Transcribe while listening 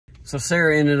So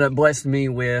Sarah ended up blessing me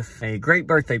with a great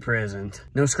birthday present.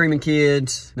 No screaming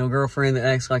kids, no girlfriend that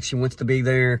acts like she wants to be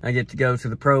there. I get to go to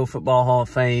the Pro Football Hall of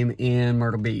Fame in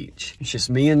Myrtle Beach. It's just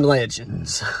me and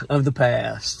legends of the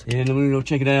past. And I'm gonna go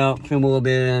check it out, film a little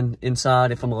bit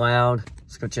inside if I'm allowed.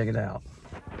 Let's go check it out.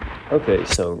 Okay,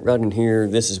 so right in here,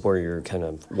 this is where you're kind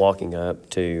of walking up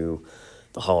to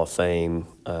the Hall of Fame.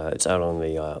 It's out on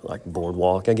the like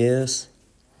boardwalk, I guess.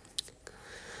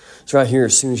 So right here,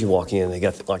 as soon as you walk in, they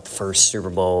got like the first Super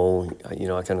Bowl. You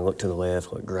know, I kind of look to the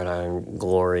left, look Gridiron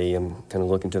Glory. I'm kind of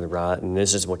looking to the right, and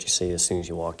this is what you see as soon as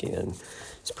you walk in.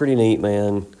 It's pretty neat,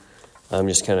 man. I'm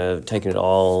just kind of taking it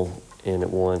all in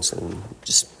at once and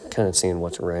just kind of seeing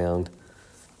what's around.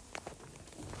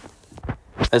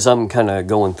 As I'm kind of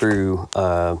going through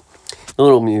the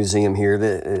little museum here,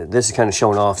 this is kind of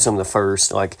showing off some of the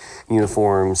first, like,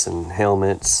 uniforms and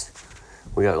helmets.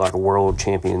 We got, like, a World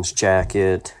Champions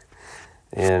jacket.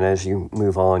 And as you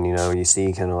move on, you know, you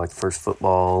see kind of, like, the first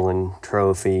football and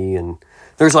trophy. And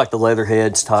there's, like, the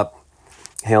Leatherheads top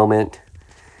helmet.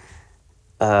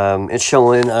 It's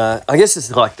showing, I guess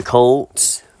it's, like, the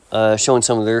Colts, showing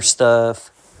some of their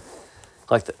stuff.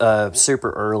 Like, the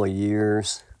super early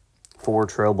years. Ford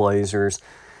Trailblazers.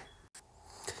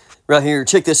 Right here,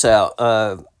 check this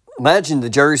out. Imagine the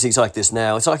jerseys like this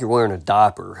now. It's like you're wearing a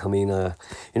diaper. I mean, you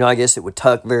know, I guess it would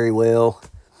tuck very well.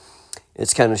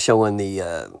 It's kind of showing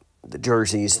the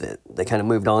jerseys that they kind of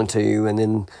moved on to, and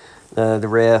then the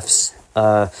refs.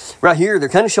 Right here, they're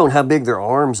kind of showing how big their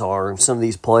arms are, some of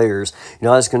these players. You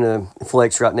know, I was going to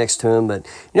flex right next to them, but,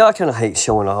 you know, I kind of hate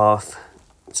showing off,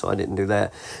 so I didn't do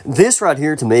that. This right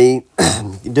here, to me,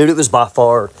 dude, it was by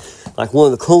far like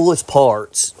one of the coolest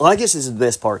parts. Well, I guess this is the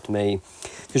best part to me,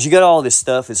 because you got all this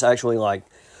stuff. It's actually like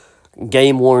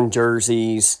game-worn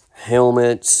jerseys,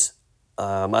 helmets.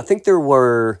 I think there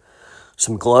were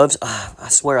some gloves. I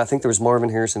swear, I think there was Marvin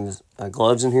Harrison's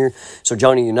gloves in here. So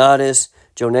Johnny Unitas,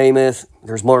 Joe Namath,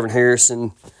 there's Marvin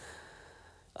Harrison.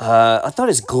 I thought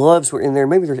his gloves were in there.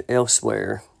 Maybe they're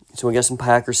elsewhere. So we got some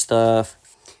Packer stuff.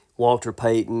 Walter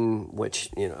Payton, which,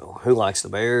 you know, who likes the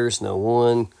Bears? No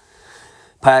one.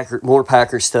 More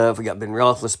Packer stuff. We got Ben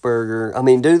Roethlisberger. I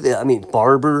mean, dude,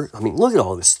 Barber. I mean, look at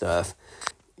all this stuff.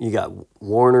 You got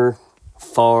Warner,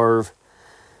 Favre,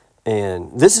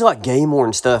 and this is like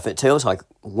game-worn stuff. It tells like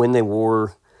when they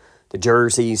wore the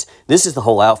jerseys. This is the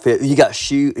whole outfit. You got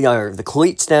the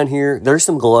cleats down here. There's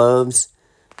some gloves.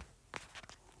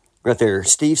 Right there,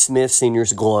 Steve Smith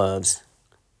Sr.'s gloves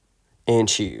and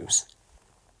shoes.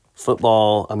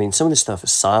 Football. I mean, some of this stuff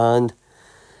is signed.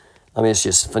 I mean, it's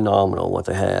just phenomenal what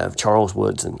they have. Charles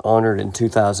Woodson, honored in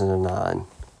 2009.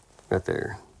 Right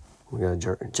there. We got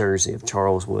a jersey of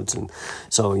Charles Woodson.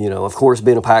 So, you know, of course,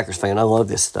 being a Packers fan, I love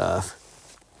this stuff.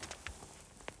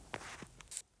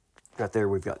 Right there,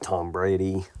 we've got Tom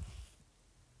Brady.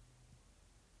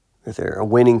 Right there, a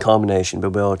winning combination.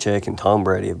 Bill Belichick and Tom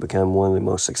Brady have become one of the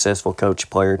most successful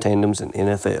coach-player tandems in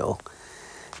NFL.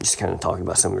 Just kind of talking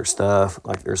about some of their stuff.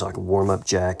 Like, there's like a warm-up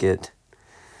jacket.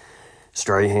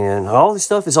 Strahan, all this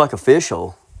stuff is like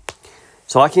official.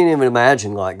 So I can't even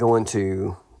imagine like going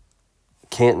to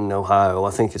Canton, Ohio.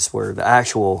 I think it's where the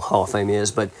actual Hall of Fame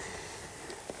is. But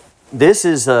this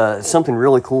is something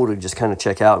really cool to just kind of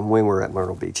check out when we're at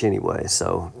Myrtle Beach anyway.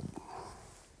 So,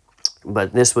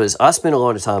 but this was, I spent a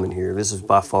lot of time in here. This is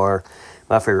by far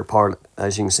my favorite part.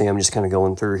 As you can see, I'm just kind of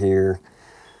going through here,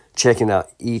 checking out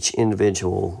each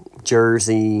individual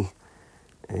jersey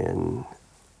and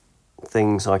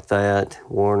things like that.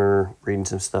 Warner, reading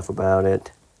some stuff about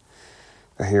it.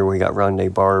 Right here we got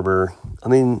Rondé Barber. I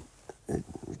mean,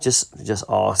 just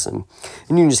awesome.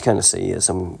 And you can just kind of see as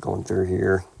I'm going through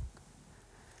here.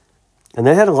 And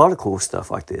they had a lot of cool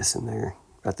stuff like this in there.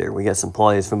 Right there, we got some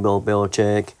plays from Bill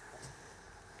Belichick.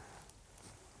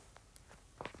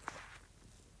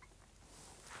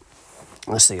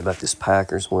 Let's see about this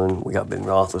Packers one. We got Ben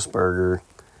Roethlisberger.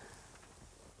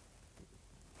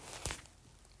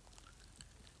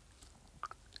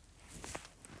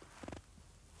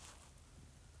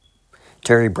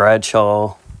 Terry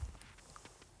Bradshaw,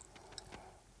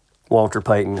 Walter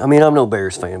Payton. I mean, I'm no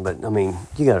Bears fan, but, I mean,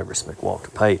 you got to respect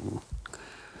Walter Payton.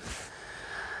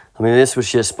 I mean, this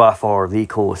was just by far the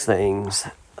coolest things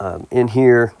in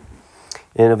here.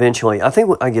 And eventually, I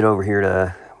think I get over here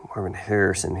to Marvin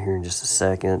Harrison here in just a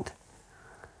second.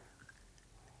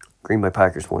 Green Bay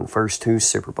Packers won the first 2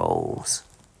 Super Bowls.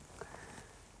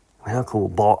 How cool.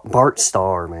 Bart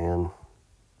Starr, man.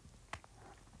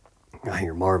 I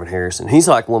hear Marvin Harrison. He's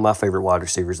like one of my favorite wide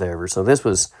receivers ever. So this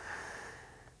was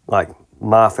like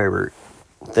my favorite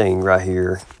thing right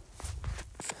here.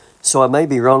 So I may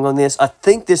be wrong on this. I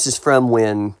think this is from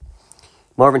when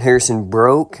Marvin Harrison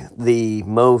broke the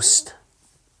most,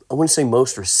 I want to say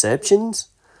most receptions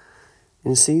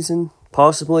in a season,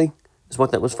 possibly, is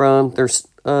what that was from. There's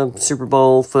Super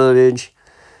Bowl footage,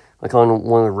 like on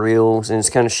one of the reels, and it's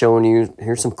kind of showing you,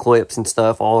 here's some clips and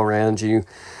stuff all around you.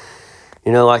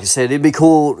 You know, like I said, it'd be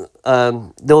cool.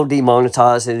 They'll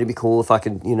demonetize it. It'd be cool if I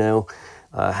could, you know,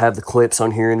 have the clips on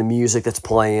here and the music that's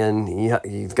playing.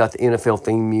 You've got the NFL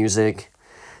theme music,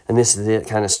 and this is it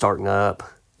kind of starting up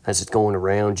as it's going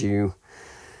around you.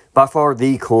 By far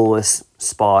the coolest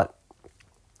spot,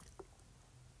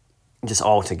 just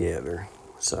all together.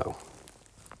 So,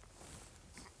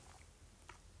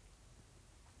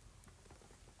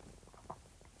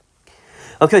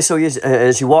 okay, so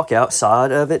as you walk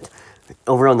outside of it,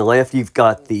 over on the left, you've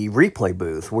got the replay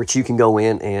booth, which you can go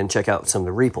in and check out some of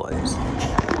the replays.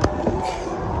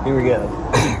 Here we go.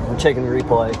 We're checking the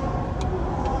replay.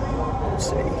 Let's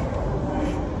see.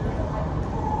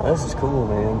 Oh, this is cool,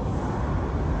 man.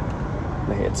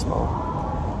 My head's small.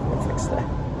 I'm gonna fix that.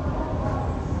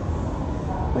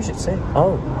 We should say.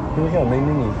 Oh, here we go. Main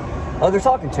menu. Oh, they're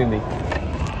talking to me.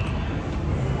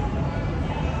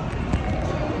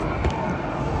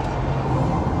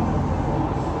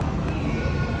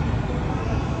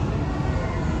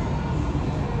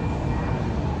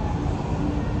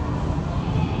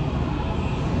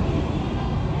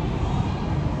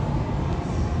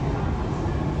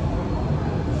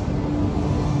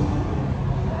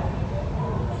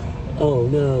 Oh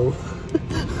no.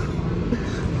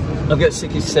 I've got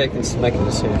 60 seconds to make a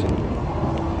decision.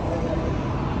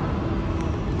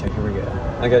 Okay, here we go.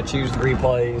 I gotta choose the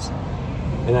replays,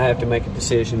 and I have to make a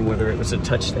decision whether it was a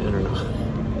touchdown or not.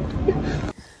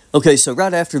 Okay, so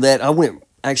right after that, I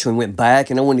actually went back,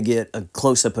 and I wanted to get a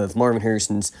close-up of Marvin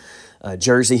Harrison's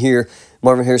jersey here.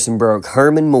 Marvin Harrison broke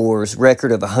Herman Moore's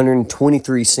record of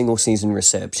 123 single-season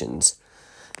receptions.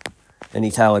 And he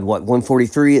tallied, what,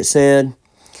 143 it said?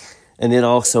 And then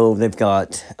also they've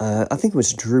got, I think it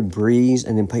was Drew Brees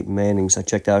and then Peyton Manning's I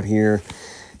checked out here.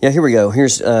 Yeah, here we go.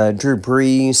 Here's Drew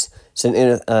Brees. It's an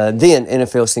then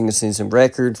NFL single-season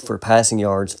record for passing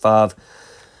yards,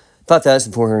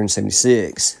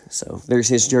 5,476. So there's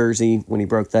his jersey when he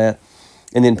broke that.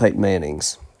 And then Peyton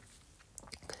Manning's.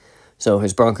 So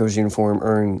his Broncos uniform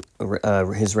earned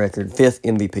his record 5th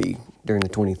MVP during the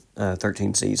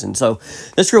 2013 season. So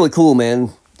that's really cool, man.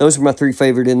 Those were my 3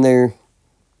 favorite in there.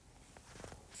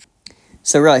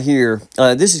 So right here,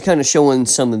 this is kind of showing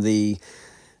some of the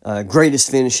greatest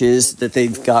finishes that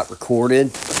they've got recorded.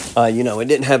 You know, it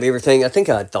didn't have everything. I think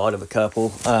I thought of a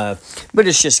couple, but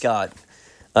it's just got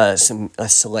a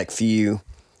select few.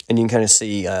 And you can kind of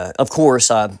see, of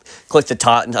course, I clicked the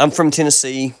Titans. I'm from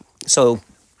Tennessee, so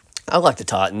I like the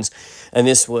Titans. And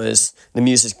this was the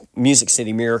Music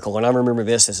City Miracle. And I remember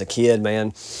this as a kid,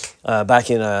 man,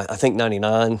 back in, I think,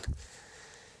 99.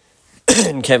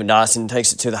 And Kevin Dyson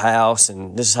takes it to the house,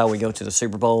 and this is how we go to the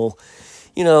Super Bowl.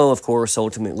 You know, of course,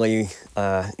 ultimately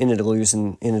ended up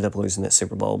losing that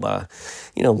Super Bowl by,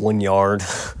 1 yard.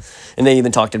 And they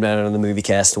even talked about it on the movie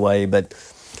Castaway. But,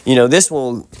 this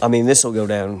will go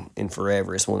down in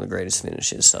forever. It's one of the greatest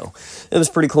finishes. So it was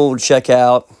pretty cool to check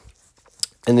out.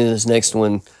 And then this next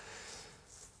one,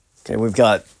 okay, we've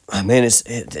got, man,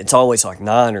 it's always like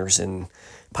Niners and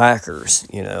Packers,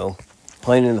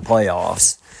 playing in the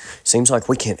playoffs. Seems like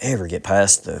we can't ever get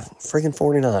past the freaking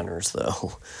 49ers,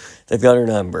 though. They've got our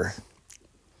number.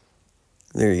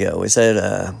 There you go. Is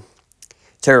that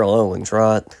Terrell Owens,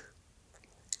 right?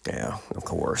 Yeah, of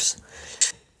course.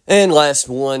 And last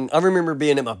one. I remember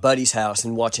being at my buddy's house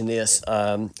and watching this.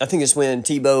 I think it's when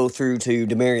Tebow threw to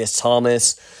Demaryius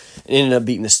Thomas and ended up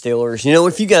beating the Steelers.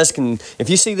 If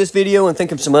you see this video and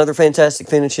think of some other fantastic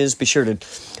finishes, be sure to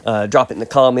drop it in the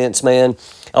comments, man.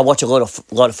 I watch a lot of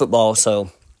football,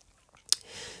 so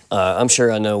I'm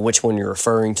sure I know which one you're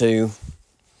referring to.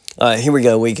 Here we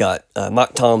go. We got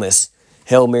Mike Thomas,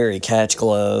 Hail Mary catch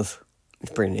glove.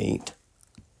 It's pretty neat.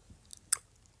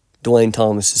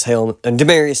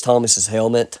 Demaryius Thomas's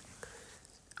helmet.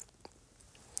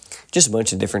 Just a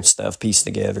bunch of different stuff pieced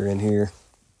together in here.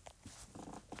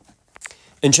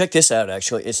 And check this out,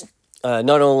 actually. It's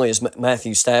not only is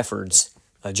Matthew Stafford's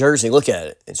jersey, look at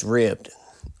it. It's ripped.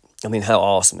 I mean, how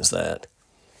awesome is that?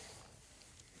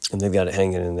 And they've got it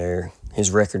hanging in there.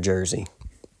 His record jersey.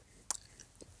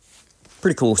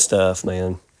 Pretty cool stuff,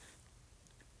 man.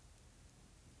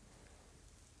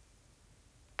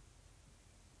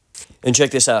 And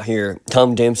check this out here.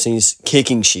 Tom Dempsey's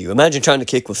kicking shoe. Imagine trying to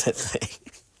kick with that thing.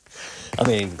 I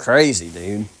mean, crazy,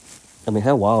 dude. I mean,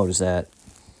 how wild is that?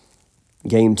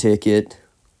 Game ticket.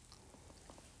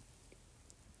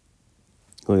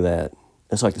 Look at that.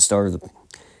 That's like the start of the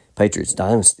Patriots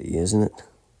dynasty, isn't it?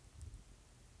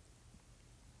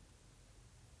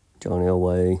 John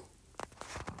Elway.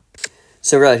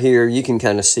 So right here, you can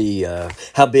kind of see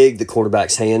how big the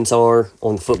quarterback's hands are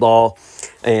on the football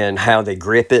and how they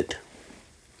grip it.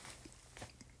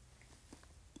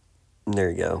 And there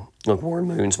you go. Look, Warren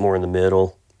Moon's more in the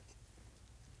middle.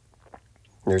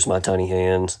 There's my tiny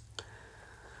hands.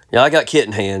 Yeah, I got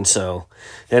kitten hands, so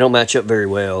they don't match up very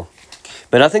well.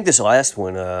 But I think this last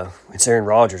one, it's Aaron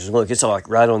Rodgers. Look, it's like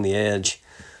right on the edge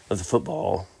of the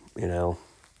football, you know.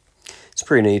 It's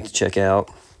pretty neat to check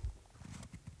out.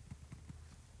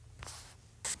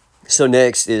 So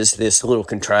next is this little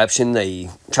contraption they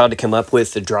tried to come up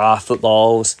with to dry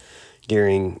footballs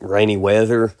during rainy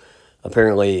weather.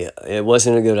 Apparently, it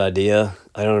wasn't a good idea.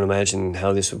 I don't imagine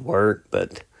how this would work,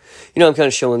 but, you know, I'm kind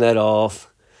of showing that off.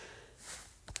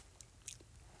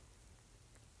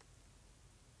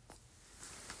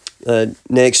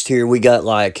 Next here, we got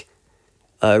like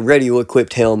a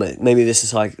radio-equipped helmet. Maybe this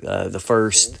is like the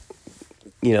first,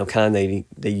 you know, kind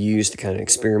they used to kind of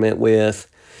experiment with.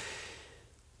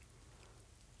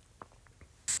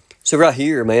 So right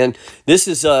here, man, this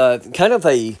is kind of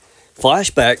a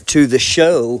flashback to the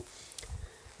show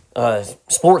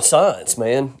Sports Science,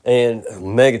 man. And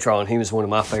Megatron, he was one of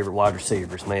my favorite wide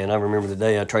receivers, man. I remember the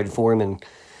day I traded for him in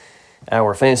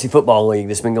our fantasy football league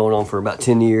that's been going on for about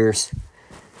 10 years.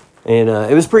 And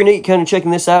it was pretty neat kind of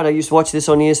checking this out. I used to watch this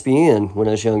on ESPN when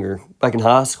I was younger, back in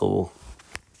high school.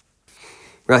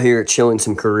 Right here, it's showing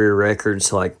some career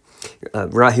records. Like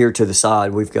right here to the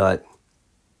side, we've got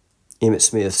Emmitt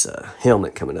Smith's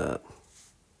helmet coming up.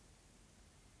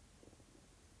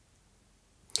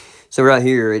 So right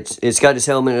here, it's got his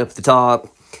helmet up at the top.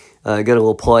 Got a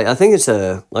little play. I think it's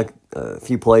like a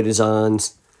few play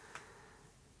designs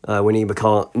when he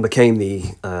became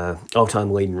the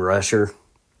all-time leading rusher.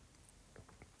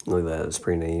 Look at that, it's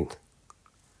pretty neat.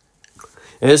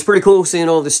 And it's pretty cool seeing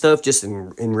all this stuff just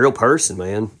in real person,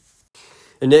 man.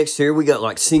 And next here, we got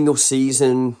like single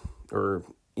season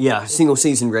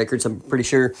records, I'm pretty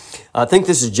sure. I think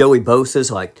this is Joey Bosa's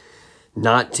like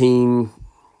 19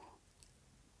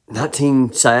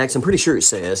 sacks. I'm pretty sure it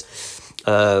says.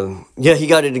 Yeah, he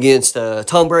got it against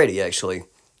Tom Brady, actually.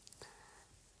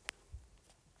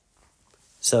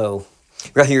 So,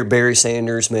 right here, Barry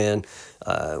Sanders, man.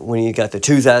 When you got the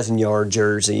 2,000-yard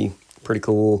jersey, pretty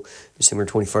cool. December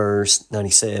 21st,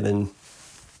 97.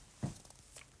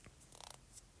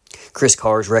 Chris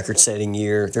Carr's record-setting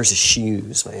year. There's his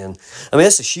shoes, man. I mean,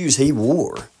 that's the shoes he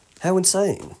wore. How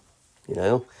insane, you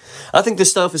know? I think this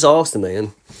stuff is awesome,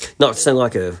 man. Not to sound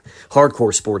like a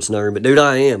hardcore sports nerd, but dude,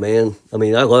 I am, man. I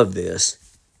mean, I love this.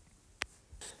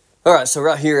 All right, so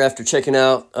right here, after checking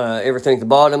out everything at the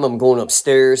bottom, I'm going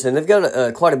upstairs, and they've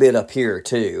got quite a bit up here,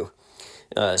 too.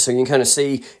 So you can kind of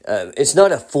see, it's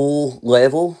not a full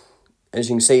level. As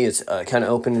you can see, it's kind of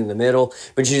open in the middle,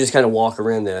 but you just kind of walk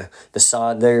around the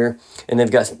side there, and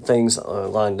they've got things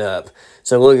lined up.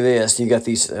 So look at this. You got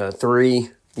these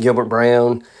three, Gilbert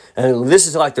Brown, and this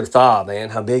is like their thigh, man,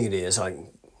 how big it is. Like,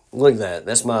 look at that.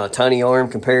 That's my tiny arm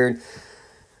compared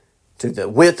to the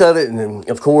width of it. And then,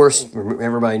 of course,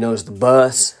 everybody knows the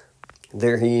bus.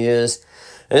 There he is.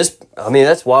 And I mean,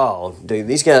 that's wild, dude.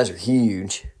 These guys are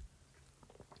huge.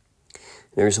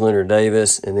 There's Leonard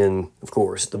Davis, and then, of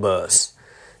course, the bus,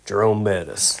 Jerome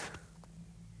Bettis.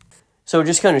 So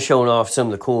just kind of showing off some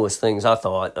of the coolest things I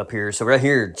thought up here. So right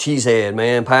here, Cheesehead,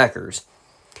 man, Packers.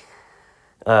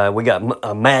 We got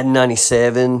a Madden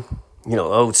 97, you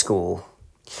know, old school.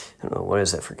 I don't know, what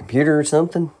is that, for computer or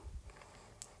something?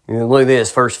 You know, look at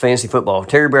this, first fantasy football.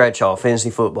 Terry Bradshaw, fantasy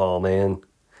football, man.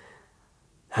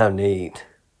 How neat.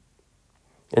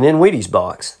 And then Wheaties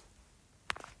box.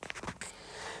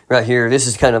 Right here, this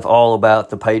is kind of all about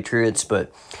the Patriots,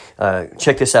 but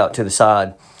check this out to the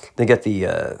side. They got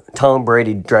the Tom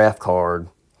Brady draft card.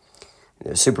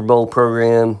 The Super Bowl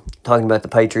program, talking about the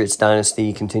Patriots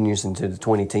dynasty, continues into the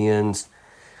 2010s.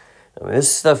 I mean,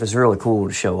 this stuff is really cool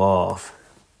to show off.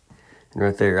 And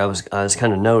right there, I was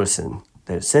kind of noticing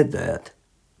that it said that.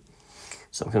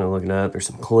 So I'm kind of looking up. There's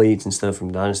some cleats and stuff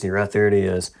from Dynasty. Right there it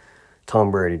is.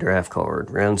 Tom Brady draft card,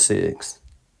 round 6.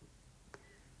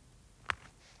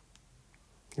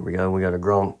 Here we go. We got a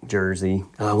Gronk jersey.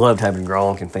 I loved having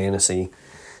Gronk in fantasy.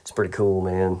 It's pretty cool,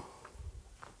 man.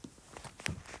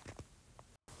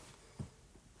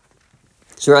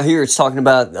 So right here, it's talking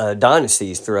about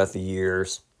dynasties throughout the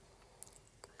years.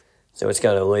 So it's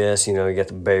got a list. You know, you got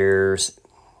the Bears,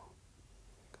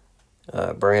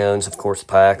 Browns, of course, the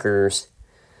Packers.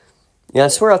 Yeah, I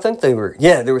swear I think they were.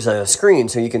 Yeah, there was a screen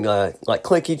so you can like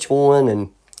click each one,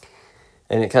 and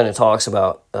it kind of talks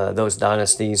about those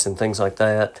dynasties and things like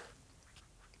that.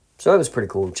 So that was pretty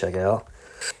cool to check out.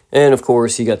 And of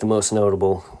course, you got the most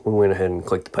notable. We went ahead and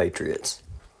clicked the Patriots.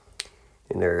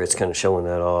 And there, it's kind of showing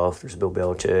that off. There's Bill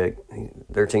Belichick.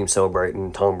 Their team's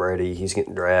celebrating. Tom Brady, he's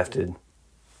getting drafted.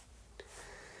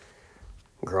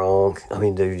 Gronk. I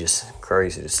mean, dude, just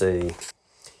crazy to see.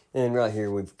 And right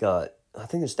here we've got, I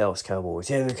think it's Dallas Cowboys.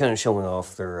 Yeah, they're kind of showing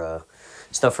off their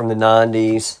stuff from the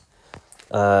 90s.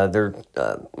 They're,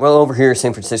 well, over here,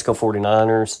 San Francisco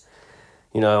 49ers.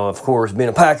 You know, of course, being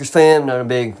a Packers fan, not a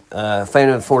big fan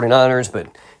of the 49ers,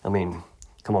 but, I mean,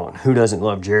 come on, who doesn't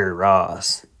love Jerry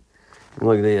Rice?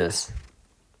 Look at this.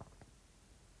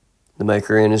 The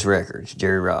maker and his records,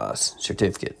 Jerry Rice,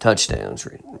 certificate, touchdowns,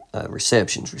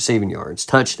 receptions, receiving yards,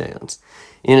 touchdowns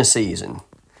in a season.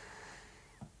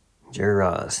 Jerry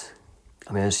Rice.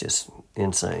 I mean, it's just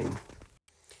insane.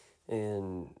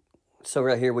 And so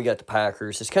right here we got the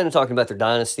Packers. It's kind of talking about their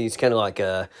dynasty. It's kind of like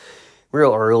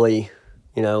real early,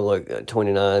 you know, like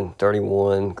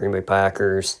 29-31, Green Bay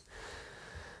Packers.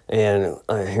 And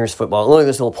here's football. Look at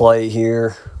this little play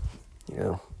here. You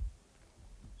know,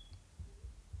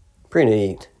 pretty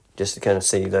neat just to kind of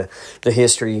see the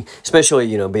history, especially,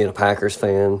 you know, being a Packers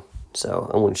fan. So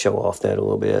I want to show off that a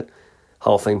little bit.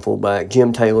 Hall of Fame fullback,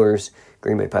 Jim Taylor's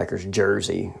Green Bay Packers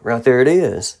jersey. Right there it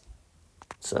is.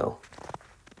 So,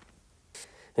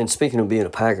 and speaking of being a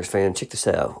Packers fan, check this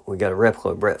out. We got a replica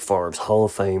of Brett Favre's Hall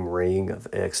of Fame ring of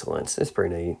excellence. It's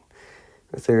pretty neat.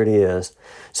 Right there it is.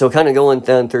 So kind of going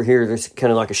down through here, there's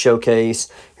kind of like a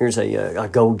showcase. Here's a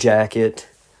gold jacket.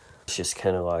 It's just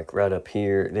kind of like right up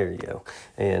here. There you go.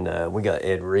 And we got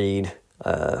Ed Reed,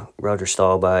 Roger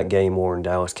Staubach, game-worn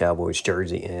Dallas Cowboys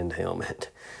jersey and helmet.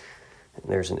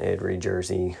 And there's an Ed Reed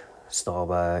jersey,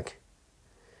 Staubach.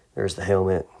 There's the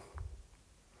helmet.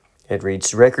 Ed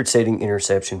Reed's record-setting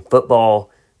interception,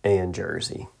 football, and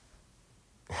jersey.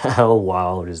 How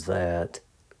wild is that?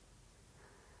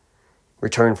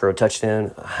 Return for a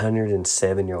touchdown,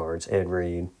 107 yards, Ed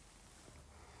Reed.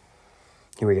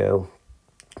 Here we go.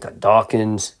 Got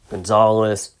Dawkins,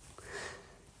 Gonzalez.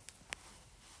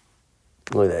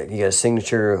 Look at that. You got a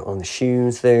signature on the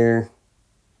shoes there.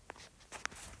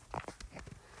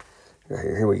 Right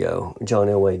here we go. John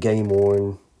Elway,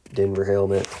 game-worn, Denver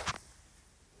helmet.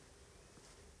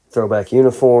 Throwback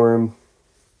uniform.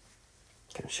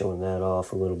 Kind of showing that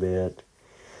off a little bit.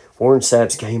 Warren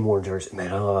Sapp's game-worn jersey.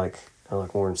 Man, I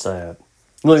like Warren Sapp.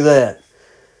 Look at that.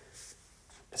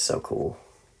 It's so cool.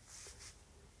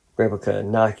 Replica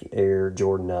Nike Air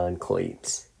Jordan 9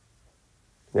 cleats.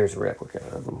 There's a replica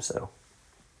of them, so.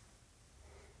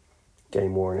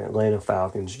 Game-worn Atlanta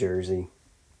Falcons jersey.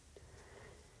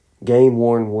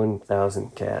 Game-worn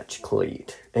 1,000 catch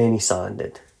cleat. And he signed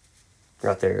it.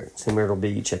 Right there. It's in Myrtle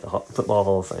Beach at the Football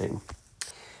Hall of Fame.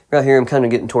 Right here, I'm kind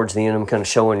of getting towards the end. I'm kind of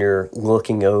showing you're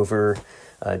looking over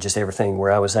just everything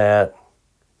where I was at.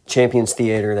 Champions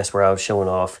Theater, that's where I was showing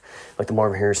off like the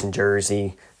Marvin Harrison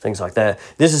jersey, things like that.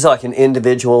 This is like an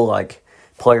individual like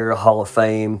player Hall of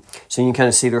Fame. So you can kind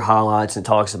of see their highlights and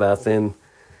talks about them.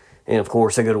 And of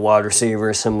course, I go to wide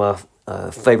receivers, some of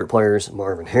my favorite players,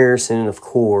 Marvin Harrison, of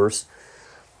course.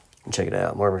 Check it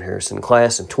out, Marvin Harrison,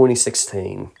 class of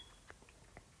 2016.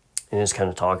 And it's kind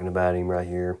of talking about him right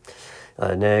here.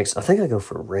 Next, I think I go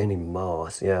for Randy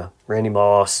Moss. Yeah, Randy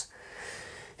Moss.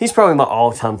 He's probably my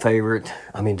all-time favorite.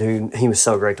 I mean, dude, he was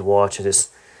so great to watch.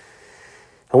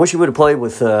 I wish he would have played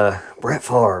with Brett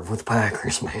Favre with the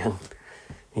Packers, man.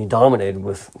 He dominated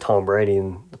with Tom Brady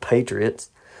and the Patriots.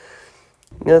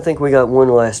 And I think we got one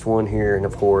last one here, and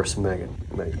of course,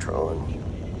 Megatron.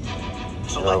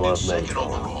 And I love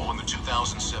Megatron.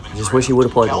 I just wish he would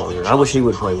have played longer. I wish he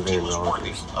would have played with Aaron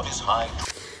Rodgers.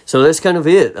 So that's kind of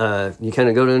it. You kind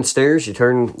of go downstairs, you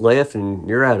turn left, and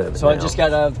you're out of it. So now. I just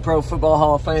got out of the Pro Football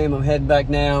Hall of Fame. I'm heading back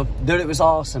now. Dude, it was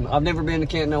awesome. I've never been to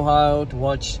Canton, Ohio to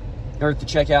watch or to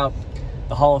check out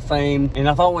the Hall of Fame, and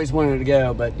I've always wanted to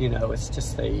go, but you know,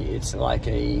 it's like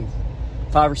a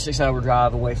 5 or 6 hour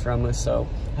drive away from us, so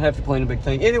I have to plan a big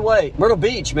thing. Anyway, Myrtle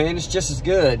Beach, man, it's just as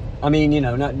good. I mean, you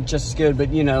know, not just as good, but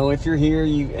you know, if you're here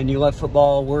and you love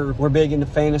football, we're big into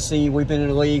fantasy. We've been in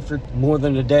the league for more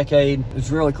than a decade. It's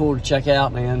really cool to check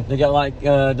out, man. They got like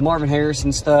the Marvin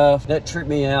Harrison stuff. That tripped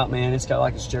me out, man. It's got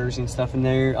like his jersey and stuff in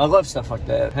there. I love stuff like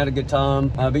that. Had a good time.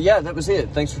 But yeah, that was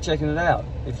it. Thanks for checking it out,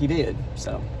 if you did.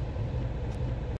 So.